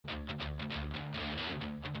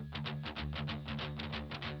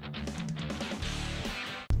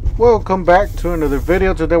Welcome back to another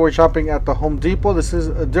video. Today we're shopping at the Home Depot. This is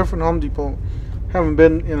a different Home Depot. Haven't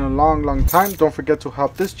been in a long time. Don't forget to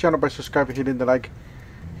help this channel by subscribing, hitting the like,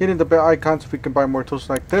 hitting the bell icon so we can buy more tools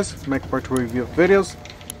like this, make more to review videos.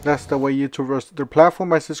 That's the way YouTube roasts their platform,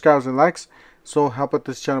 by subscribes and likes. So help out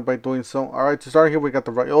this channel by doing so. Alright, to start here we got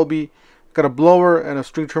the Joby, got a blower and a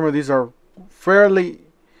string trimmer. These are fairly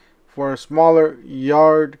for a smaller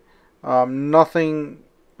yard. Nothing,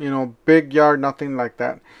 big yard, nothing like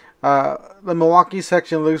that. The Milwaukee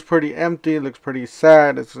section looks pretty empty, looks pretty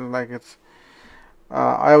sad. It's like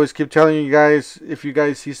I always keep telling you guys, if you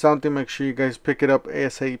guys see something, make sure you guys pick it up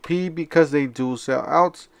ASAP because they do sell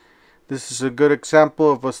out. This is a good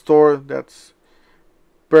example of a store that's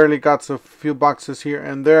barely got a few boxes here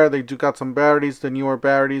and there. They do got some batteries, the newer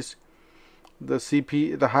batteries, the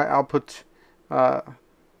CP, the high output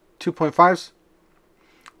 2.5s,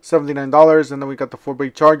 $79, and then we got the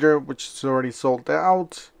 4-bay charger, which is already sold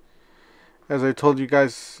out. As I told you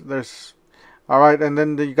guys, there's alright, and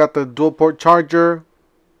then you got the dual port charger,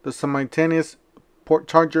 the simultaneous port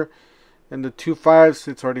charger, and the 2.5s.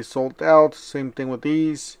 It's already sold out. Same thing with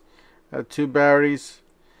these 2 batteries.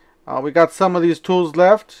 We got some of these tools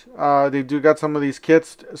left. They do got some of these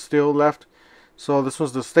kits still left. So this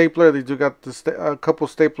was the stapler. They do got a couple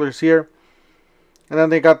staplers here, and then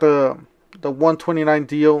they got the 129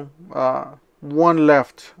 deal. One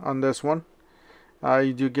left on this one.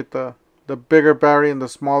 You do get the bigger battery and the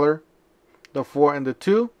smaller, the 4 and the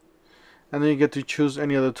 2, and then you get to choose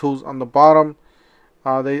any of the tools on the bottom.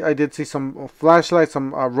 I did see some flashlights,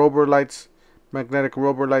 some rover lights, magnetic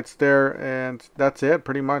rover lights there, and that's it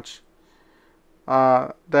pretty much.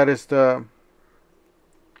 That is the,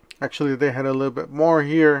 actually they had a little bit more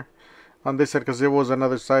here on this side because there was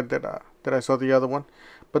another side that I saw the other one.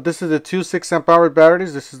 But this is the 2 6-amp hour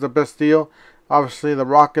batteries. This is the best deal. Obviously the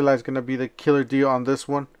rocket light is going to be the killer deal on this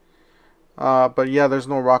one. But yeah, there's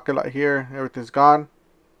no rocket light here. Everything's gone.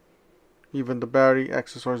 Even the battery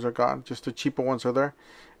accessories are gone. Just the cheaper ones are there.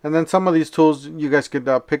 And then some of these tools you guys could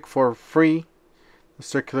pick for free. The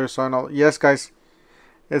circular saw and all. Yes, guys,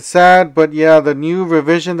 it's sad, but yeah, the new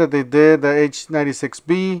revision that they did, the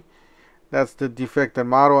H96B, that's the defected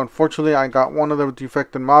model. Unfortunately, I got one of the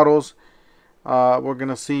defected models. We're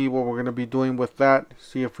gonna see what we're gonna be doing with that.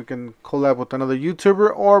 See if we can collab with another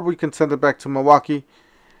YouTuber, or we can send it back to Milwaukee.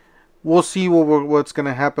 We'll see what's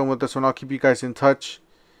gonna happen with this one. I'll keep you guys in touch.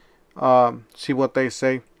 See what they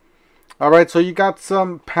say. All right, so you got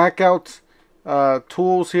some pack out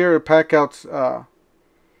tools here. Pack out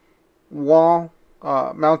wall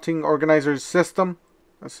mounting organizer system.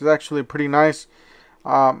 This is actually pretty nice.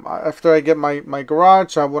 After I get my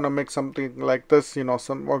garage, I want to make something like this.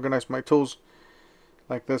 Organize my tools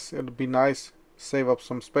like this. It'll be nice. Save up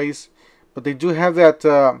some space. But they do have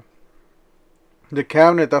that. The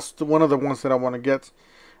cabinet, that's one of the ones that I want to get.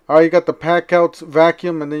 Alright, you got the pack out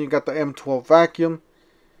vacuum, and then you got the M12 vacuum.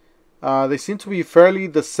 They seem to be fairly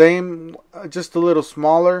the same, just a little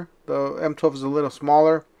smaller. The M12 is a little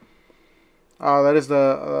smaller. That is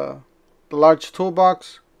the large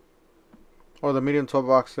toolbox, or the medium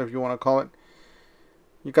toolbox if you want to call it.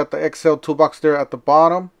 You got the XL toolbox there at the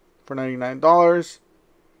bottom for $99.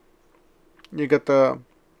 You got the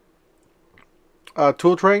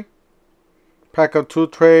tool tray. Pack out tool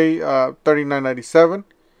tray, $39.97.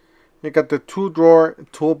 You got the 2-drawer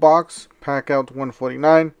toolbox, pack out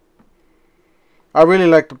 $149. I really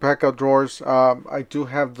like the pack out drawers. I do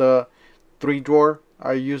have the 3-drawer.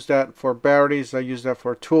 I use that for batteries. I use that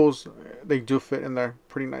for tools. They do fit in there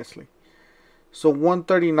pretty nicely. So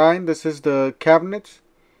 $139. This is the cabinet.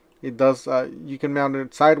 It does. You can mount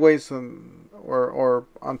it sideways or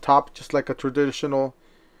on top, just like a traditional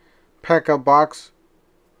pack out box.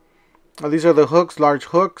 These are the hooks, large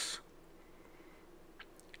hooks,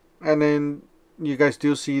 and then you guys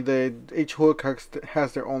do see the each hook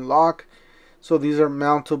has their own lock. So these are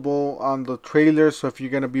mountable on the trailer. So if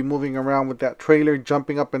you're going to be moving around with that trailer,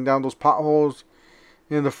 jumping up and down those potholes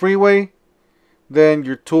in the freeway, then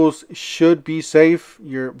your tools should be safe.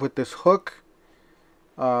 You're with this hook.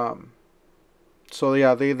 So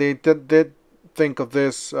yeah, they did think of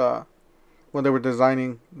this when they were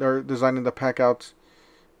designing. They're designing the pack out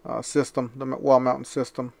system, the wall mountain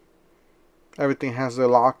system. Everything has a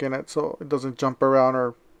lock in it, so it doesn't jump around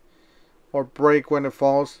or break when it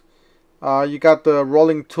falls. You got the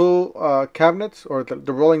rolling tool cabinets, or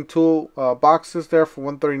the rolling tool boxes there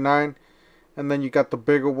for $139, and then you got the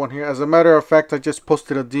bigger one here. As a matter of fact, I just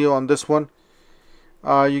posted a deal on this one.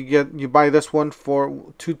 You buy this one for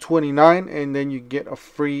 $229, and then you get a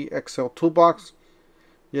free XL toolbox.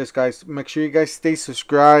 Yes, guys, make sure you guys stay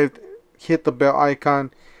subscribed, hit the bell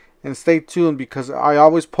icon, and stay tuned because I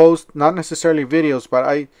always post, not necessarily videos, but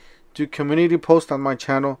I do community posts on my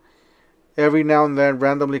channel every now and then.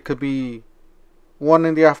 Randomly, it could be 1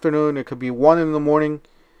 in the afternoon, it could be 1 in the morning.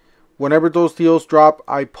 Whenever those deals drop,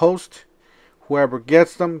 I post. Whoever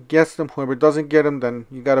gets them, gets them. Whoever doesn't get them, then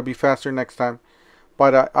you gotta be faster next time.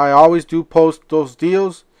 But I always do post those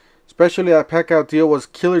deals. Especially that pack out deal was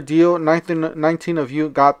killer deal. 19 of you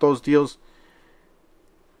got those deals.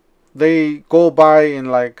 They go by in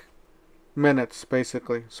like minutes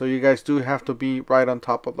basically. So you guys do have to be right on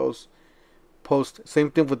top of those posts. Same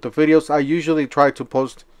thing with the videos. I usually try to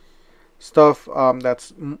post stuff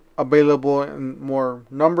that's available in more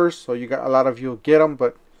numbers. So you got a lot of you get them,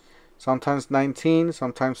 but sometimes 19,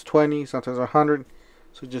 sometimes 20, sometimes 100.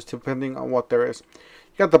 So just depending on what there is.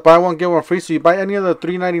 You got the buy one get one free. So you buy any of the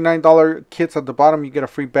 $3.99 kits at the bottom, you get a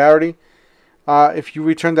free battery. If you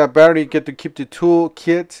return that battery, you get to keep the tool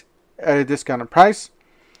kit at a discounted price,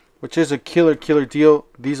 which is a killer deal.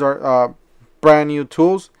 These are brand new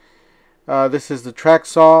tools. This is the track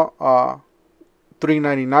saw,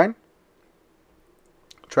 $3.99.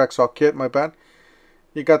 Track saw kit, my bad.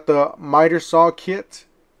 You got the miter saw kit,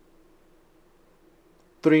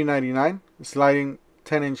 $3.99. Sliding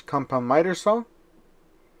 10-inch compound miter saw.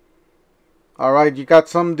 Alright, you got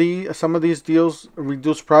some of these deals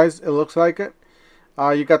reduced price, it looks like it.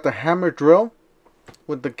 You got the hammer drill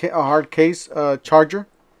with the hard case charger.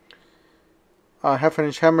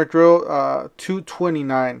 Half-inch hammer drill,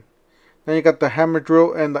 $2.29. Then you got the hammer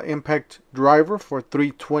drill and the impact driver for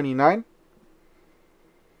 $3.29.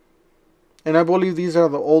 And I believe these are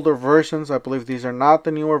the older versions. I believe these are not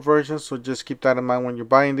the newer versions, so just keep that in mind when you're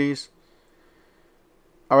buying these.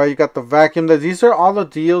 Alright, you got the vacuum. These are all the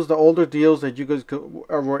deals, the older deals that you guys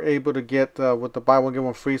were able to get with the buy one get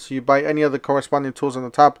one free. So you buy any of the corresponding tools on the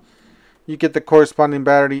top, you get the corresponding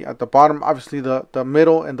battery at the bottom. Obviously the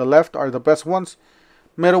middle and the left are the best ones.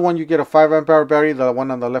 Middle one you get a 5 amp hour battery. The one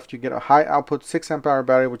on the left you get a high output 6 amp hour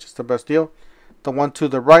battery, which is the best deal. The one to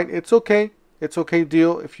the right, it's okay. It's okay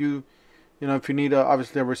deal if you need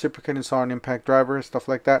obviously a reciprocating saw and impact driver, stuff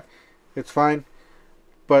like that. It's fine.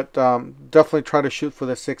 But definitely try to shoot for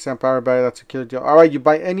the 6 amp hour battery. That's a killer deal. Alright, you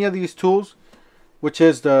buy any of these tools, which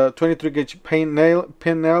is the 23 gauge pin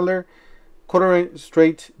nailer, quarter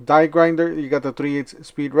straight die grinder. You got the 3/8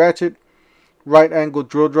 speed ratchet, right angle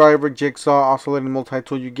drill driver, jigsaw, oscillating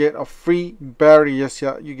multi-tool. You get a free battery. Yes,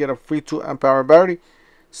 yeah, you get a free 2 amp hour battery.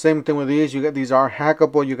 Same thing with these. You get these are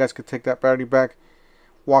hackable. You guys could take that battery back,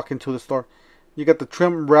 walk into the store. You got the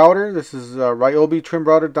trim router. This is Ryobi trim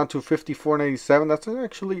router down to $54.87. That's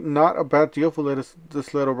actually not a bad deal for this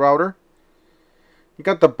little router. You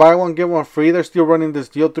got the buy one get one free. They're still running this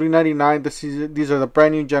deal, $3.99. These are the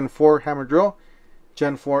brand new Gen 4 hammer drill,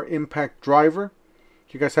 Gen 4 impact driver.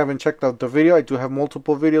 If you guys haven't checked out the video, I do have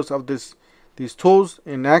multiple videos of these tools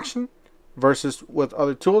in action versus with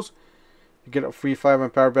other tools. You get a free 5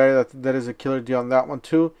 amp hour battery. That is a killer deal on that one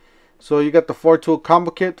too. So you got the 4-tool combo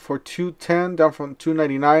kit for $210 down from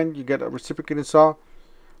 $299. You get a reciprocating saw.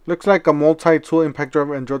 Looks like a multi-tool impact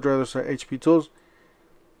driver and drill drivers are HP tools.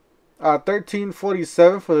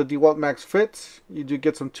 $13.47 for the DeWalt Max Fit. You do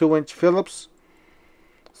get some 2-inch Phillips,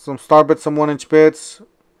 some star bits, some 1-inch bits,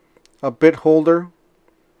 a bit holder,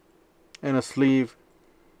 and a sleeve.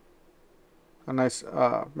 A nice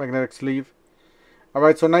magnetic sleeve.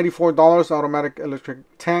 Alright, so $94 automatic electric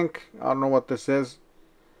tank. I don't know what this is.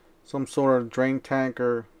 Some sort of drain tank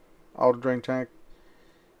or auto drain tank.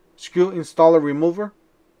 Screw installer remover,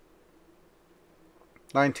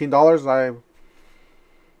 $19.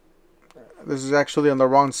 This is actually on the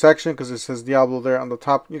wrong section because it says Diablo there on the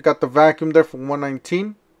top. You got the vacuum there for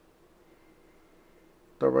 $119.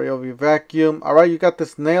 The Ryobi vacuum. Alright, you got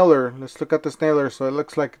this nailer. Let's look at this nailer. So it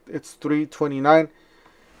looks like it's $329.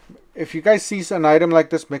 If you guys see an item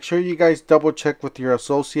like this, make sure you guys double check with your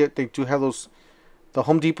associate. They do have the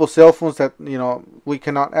Home Depot cell phones that we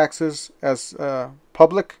cannot access as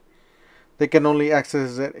public. They can only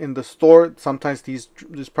access it in the store. Sometimes these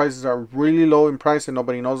prices are really low in price and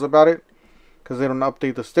nobody knows about it because they don't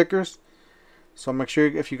update the stickers. So make sure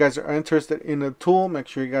if you guys are interested in a tool, make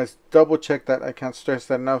sure you guys double check that. I can't stress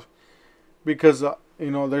that enough because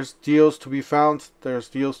there's deals to be found. There's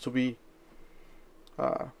deals to be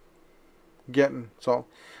getting. So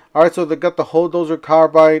alright, so they got the Hodozer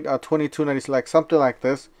carbide, $22.90, like something like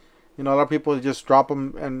this. A lot of people just drop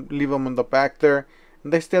them and leave them in the back there,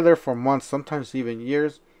 and they stay there for months, sometimes even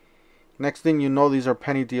years. Next thing you know, these are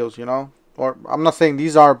penny deals, or I'm not saying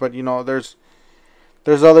these are, but there's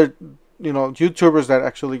other YouTubers that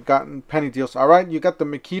actually gotten penny deals. Alright, you got the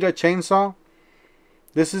Makita chainsaw.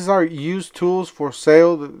 This is our used tools for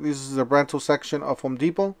sale. This is the rental section of Home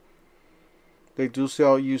Depot. They do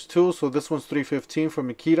sell used tools. So this one's $315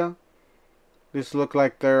 from Makita. These look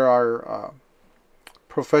like there are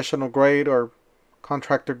professional grade or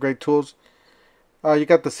contractor grade tools. You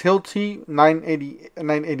got this Hilti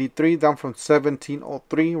 983 down from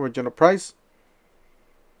 1703 original price.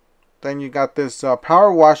 Then you got this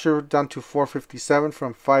power washer down to 457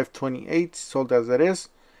 from 528, sold as it is.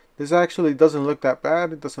 This actually doesn't look that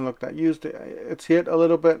bad. It doesn't look that used. It's hit a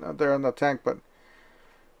little bit there on the tank, but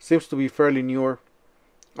seems to be fairly newer.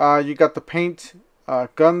 You got the paint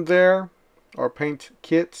gun there, or paint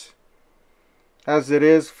kit, as it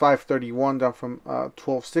is, 531 down from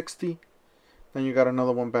 1260. Then you got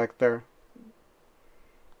another one back there.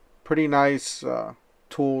 Pretty nice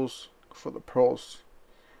tools for the pros.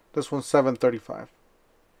 This one's 735.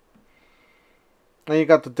 Then you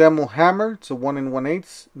got the demo hammer. It's a 1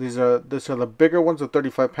 1/8. These are the bigger ones, of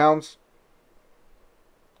 35 pounds.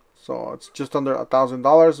 So it's just under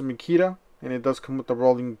 $1,000, Makita, and it does come with the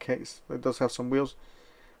rolling case. It does have some wheels.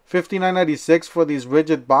 $59.96 for these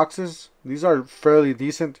rigid boxes. These are fairly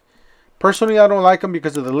decent. Personally, I don't like them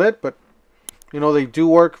because of the lid, but you know, they do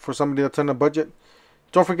work for somebody that's on a budget.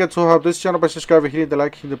 Don't forget to help this channel by subscribing, hitting the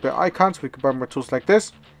like, hitting the bell icon so we can buy more tools like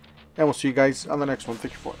this. And we'll see you guys on the next one.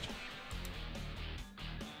 Thank you for watching.